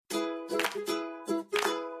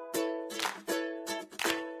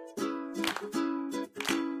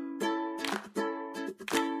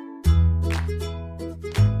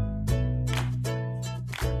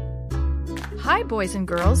Hi, boys and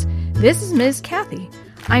girls. This is Ms. Kathy.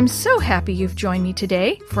 I'm so happy you've joined me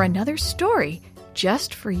today for another story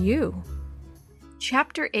just for you.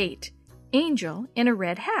 Chapter 8, Angel in a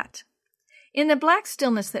Red Hat. In the black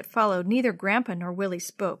stillness that followed, neither Grandpa nor Willie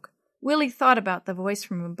spoke. Willie thought about the voice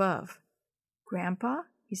from above. "Grandpa,"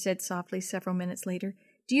 he said softly several minutes later,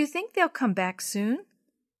 "do you think they'll come back soon?"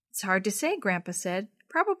 "It's hard to say," Grandpa said.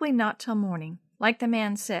 "Probably not till morning, like the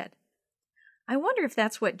man said." "I wonder if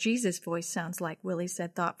that's what Jesus' voice sounds like," Willie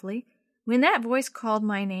said thoughtfully. "When that voice called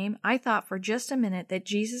my name, I thought for just a minute that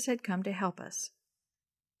Jesus had come to help us."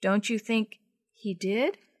 "Don't you think he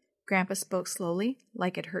did?" Grandpa spoke slowly,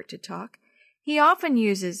 like it hurt to talk. "He often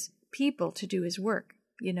uses people to do his work,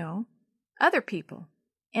 you know. Other people.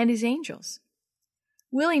 And his angels."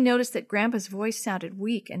 Willie noticed that Grandpa's voice sounded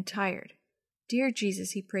weak and tired. "Dear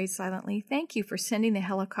Jesus," he prayed silently, "thank you for sending the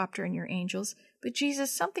helicopter and your angels. But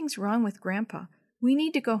Jesus, something's wrong with Grandpa. We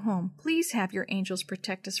need to go home. Please have your angels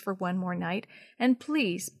protect us for one more night. And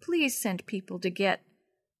please, please send people to get—"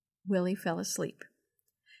 Willie fell asleep.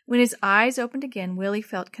 When his eyes opened again, Willie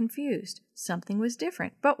felt confused. Something was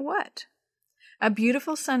different. But what? A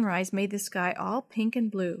beautiful sunrise made the sky all pink and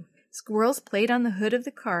blue. Squirrels played on the hood of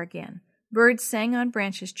the car again. Birds sang on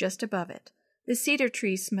branches just above it. The cedar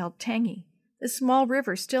trees smelled tangy. The small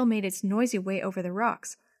river still made its noisy way over the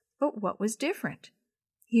rocks. But what was different?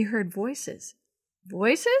 He heard voices.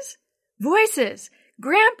 "Voices? Voices!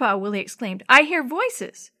 Grandpa!" Willie exclaimed. "I hear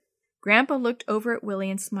voices!" Grandpa looked over at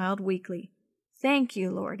Willie and smiled weakly. "Thank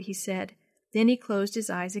you, Lord," he said. Then he closed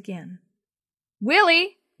his eyes again.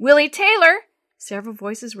 "Willie! Willie Taylor!" Several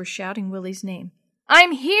voices were shouting Willie's name.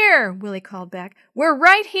 "I'm here!" Willie called back. "We're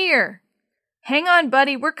right here!" "Hang on,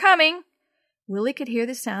 buddy, we're coming!" Willie could hear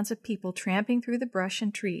the sounds of people tramping through the brush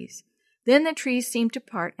and trees. Then the trees seemed to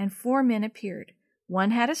part, and 4 men appeared.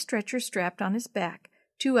 One had a stretcher strapped on his back.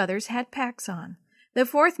 2 others had packs on. The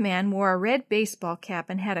 4th man wore a red baseball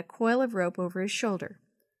cap and had a coil of rope over his shoulder.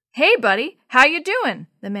 "Hey, buddy, how you doing?"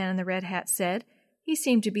 the man in the red hat said. He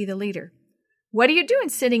seemed to be the leader. "What are you doing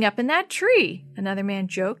sitting up in that tree?" another man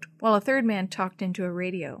joked, while a 3rd man talked into a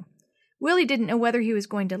radio. Willie didn't know whether he was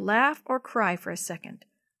going to laugh or cry for a second.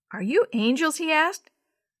 "Are you angels?" he asked.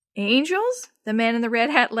 "Angels?" the man in the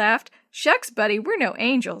red hat laughed. "Shucks, buddy, we're no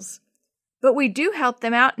angels." "But we do help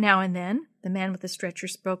them out now and then," the man with the stretcher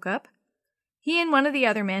spoke up. He and one of the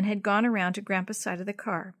other men had gone around to Grandpa's side of the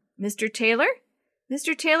car. "Mr. Taylor?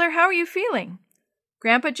 Mr. Taylor, how are you feeling?"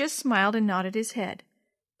 Grandpa just smiled and nodded his head.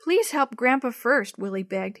 "Please help Grandpa first," Willie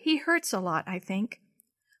begged. "He hurts a lot, I think."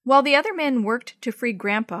 While the other men worked to free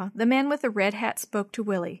Grandpa, the man with the red hat spoke to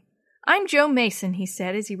Willie. "I'm Joe Mason," he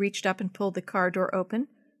said as he reached up and pulled the car door open.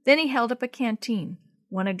 Then he held up a canteen.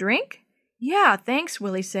 "Want a drink?" "Yeah, thanks,"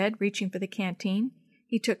 Willie said, reaching for the canteen.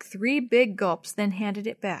 He took 3 big gulps, then handed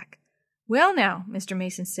it back. "Well now," Mr.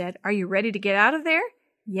 Mason said, "are you ready to get out of there?"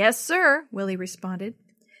 "Yes, sir," Willie responded.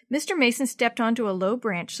 Mr. Mason stepped onto a low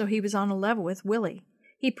branch so he was on a level with Willie.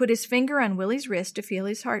 He put his finger on Willie's wrist to feel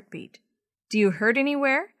his heartbeat. "Do you hurt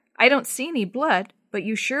anywhere? I don't see any blood, but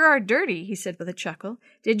you sure are dirty," he said with a chuckle.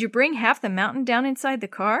 "Did you bring half the mountain down inside the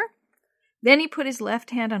car?" Then he put his left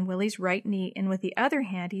hand on Willie's right knee, and with the other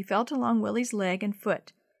hand he felt along Willie's leg and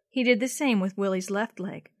foot. He did the same with Willie's left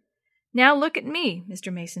leg. "Now look at me,"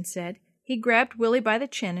 Mr. Mason said. He grabbed Willie by the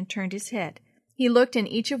chin and turned his head. He looked in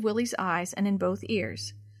each of Willie's eyes and in both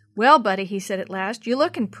ears. "Well, buddy," he said at last, "you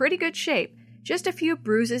look in pretty good shape. Just a few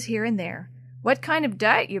bruises here and there. What kind of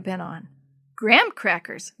diet you been on?" "Graham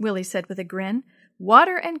crackers," Willie said with a grin.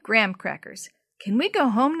 "Water and graham crackers. Can we go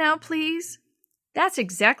home now, please?" "That's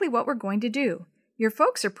exactly what we're going to do. Your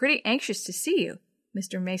folks are pretty anxious to see you,"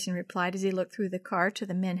 Mr. Mason replied as he looked through the car to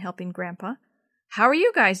the men helping Grandpa. "How are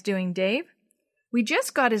you guys doing, Dave?" "We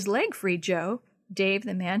just got his leg free, Joe," Dave,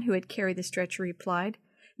 the man who had carried the stretcher, replied.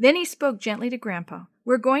 Then he spoke gently to Grandpa.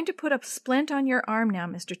 "We're going to put a splint on your arm now,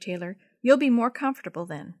 Mr. Taylor. You'll be more comfortable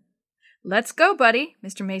then." "Let's go, buddy,"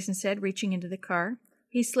 Mr. Mason said, reaching into the car.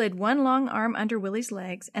 He slid one long arm under Willie's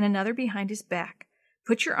legs and another behind his back.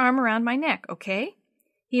 "Put your arm around my neck, okay?"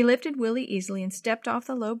 He lifted Willie easily and stepped off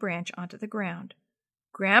the low branch onto the ground.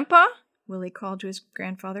 "Grandpa?" Willie called to his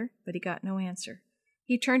grandfather, but he got no answer.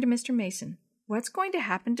 He turned to Mr. Mason. "What's going to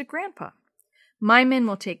happen to Grandpa?" "My men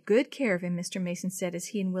will take good care of him," Mr. Mason said as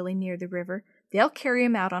he and Willie neared the river. "They'll carry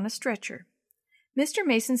him out on a stretcher." Mr.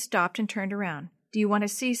 Mason stopped and turned around. "Do you want to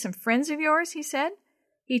see some friends of yours?" he said.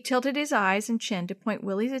 He tilted his eyes and chin to point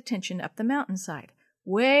Willie's attention up the mountainside.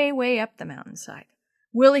 Way, way up the mountainside.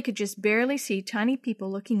 Willie could just barely see tiny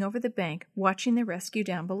people looking over the bank, watching the rescue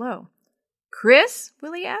down below. "Chris?"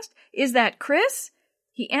 Willie asked. "Is that Chris?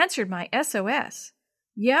 He answered my SOS.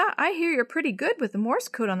 "Yeah, I hear you're pretty good with the Morse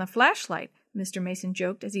code on the flashlight, Mr. Mason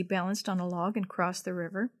joked as he balanced on a log and crossed the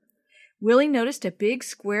river. Willie noticed a big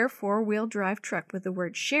square 4-wheel drive truck with the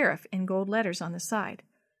word sheriff in gold letters on the side.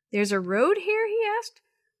 "There's a road here?" he asked.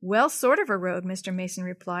 "Well, sort of a road," Mr. Mason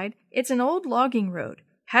replied. "It's an old logging road.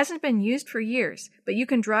 Hasn't been used for years, but you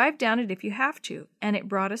can drive down it if you have to, and it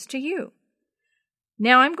brought us to you.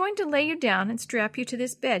 Now I'm going to lay you down and strap you to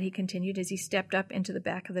this bed," he continued as he stepped up into the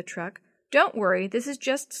back of the truck. "Don't worry, this is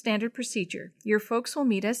just standard procedure. Your folks will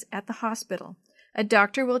meet us at the hospital. A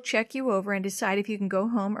doctor will check you over and decide if you can go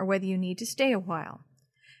home or whether you need to stay a while."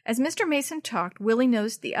 As Mr. Mason talked, Willie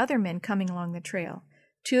noticed the other men coming along the trail.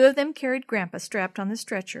 2 of them carried Grandpa strapped on the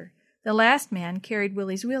stretcher. The last man carried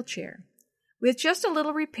Willie's wheelchair. "With just a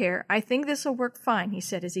little repair, I think this will work fine," he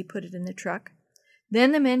said as he put it in the truck.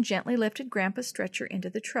 Then the men gently lifted Grandpa's stretcher into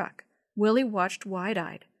the truck. Willie watched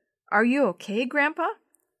wide-eyed. "Are you okay, Grandpa?"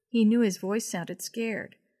 He knew his voice sounded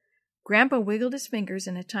scared. Grandpa wiggled his fingers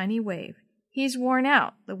in a tiny wave. "He's worn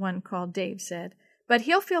out," the one called Dave said, "but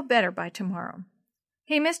he'll feel better by tomorrow."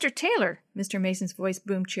 "Hey, Mr. Taylor," Mr. Mason's voice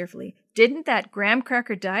boomed cheerfully, "didn't that graham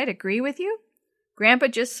cracker diet agree with you?" Grandpa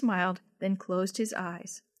just smiled, then closed his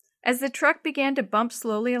eyes. As the truck began to bump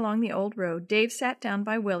slowly along the old road, Dave sat down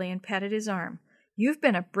by Willie and patted his arm. "You've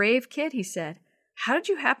been a brave kid," he said. "How did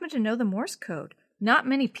you happen to know the Morse code? Not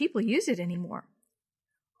many people use it anymore."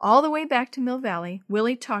 All the way back to Mill Valley,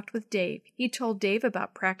 Willie talked with Dave. He told Dave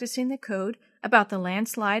about practicing the code, about the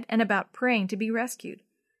landslide, and about praying to be rescued.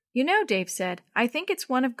 "You know," Dave said, "I think it's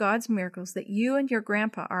one of God's miracles that you and your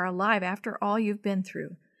grandpa are alive after all you've been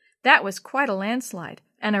through. That was quite a landslide,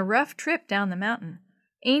 and a rough trip down the mountain.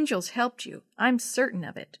 Angels helped you. I'm certain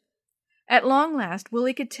of it." At long last,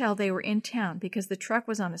 Willie could tell they were in town because the truck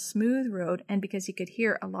was on a smooth road and because he could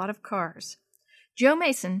hear a lot of cars. Joe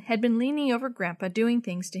Mason had been leaning over Grandpa doing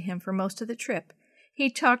things to him for most of the trip. He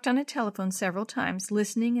talked on a telephone several times,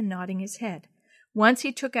 listening and nodding his head. Once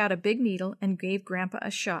he took out a big needle and gave Grandpa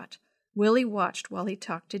a shot. Willie watched while he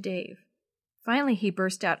talked to Dave. Finally he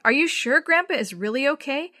burst out, "Are you sure Grandpa is really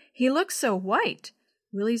okay? He looks so white."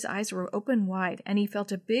 Willie's eyes were open wide, and he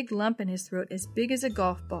felt a big lump in his throat as big as a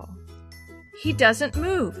golf ball. "He doesn't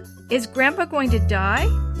move. Is Grandpa going to die?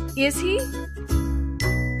 Is he?"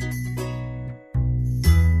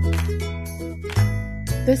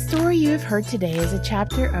 The story you have heard today is a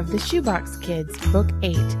chapter of The Shoebox Kids, Book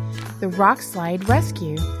 8, The Rock Slide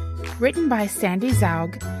Rescue, written by Sandy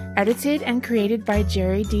Zaug, edited and created by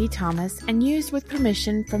Jerry D. Thomas, and used with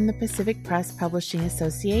permission from the Pacific Press Publishing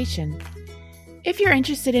Association. If you're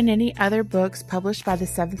interested in any other books published by the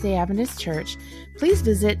Seventh-day Adventist Church, please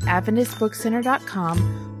visit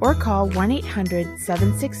AdventistBookCenter.com or call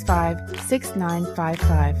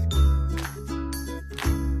 1-800-765-6955.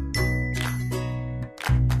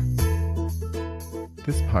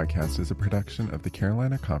 This podcast is a production of the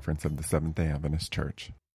Carolina Conference of the Seventh-day Adventist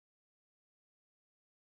Church.